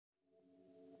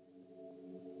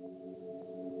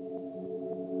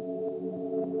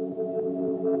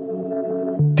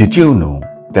Did you know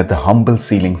that the humble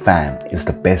ceiling fan is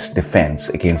the best defense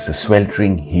against the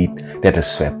sweltering heat that has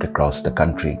swept across the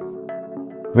country?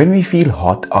 When we feel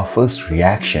hot, our first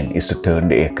reaction is to turn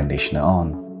the air conditioner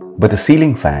on. But the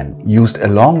ceiling fan, used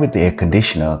along with the air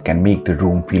conditioner, can make the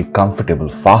room feel comfortable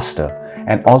faster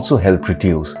and also help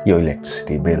reduce your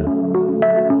electricity bill.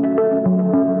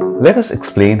 Let us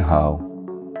explain how.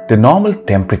 The normal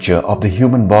temperature of the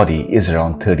human body is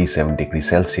around 37 degrees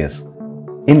Celsius.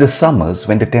 In the summers,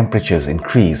 when the temperatures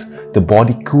increase, the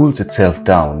body cools itself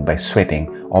down by sweating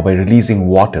or by releasing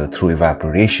water through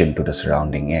evaporation to the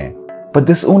surrounding air. But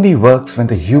this only works when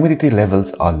the humidity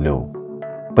levels are low.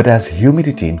 But as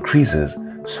humidity increases,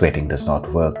 sweating does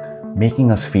not work,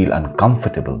 making us feel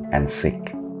uncomfortable and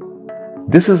sick.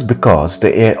 This is because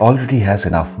the air already has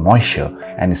enough moisture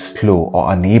and is slow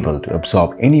or unable to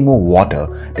absorb any more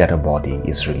water that our body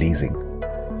is releasing.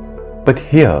 But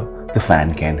here, the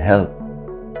fan can help.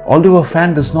 Although a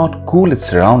fan does not cool its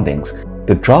surroundings,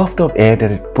 the draft of air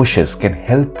that it pushes can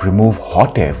help remove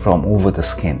hot air from over the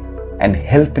skin and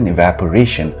help in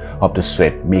evaporation of the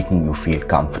sweat, making you feel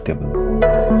comfortable.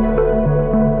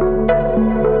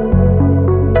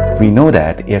 We know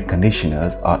that air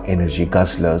conditioners are energy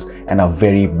guzzlers and are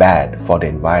very bad for the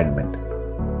environment.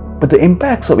 But the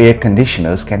impacts of air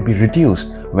conditioners can be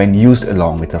reduced when used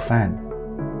along with a fan.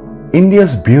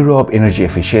 India's Bureau of Energy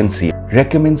Efficiency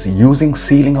recommends using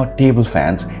ceiling or table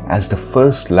fans as the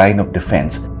first line of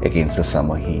defense against the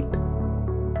summer heat.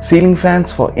 Ceiling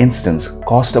fans, for instance,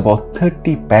 cost about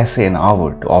 30 paise an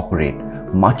hour to operate,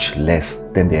 much less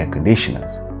than the air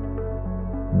conditioners.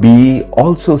 BE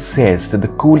also says that the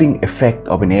cooling effect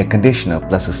of an air conditioner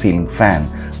plus a ceiling fan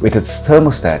with its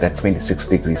thermostat at 26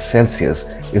 degrees Celsius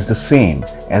is the same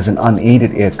as an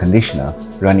unaided air conditioner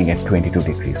running at 22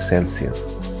 degrees Celsius.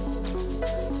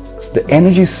 The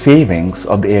energy savings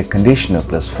of the air conditioner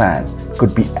plus fan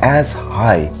could be as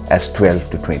high as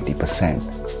 12 to 20%.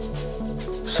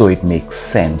 So it makes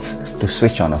sense to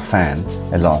switch on a fan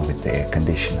along with the air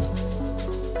conditioner.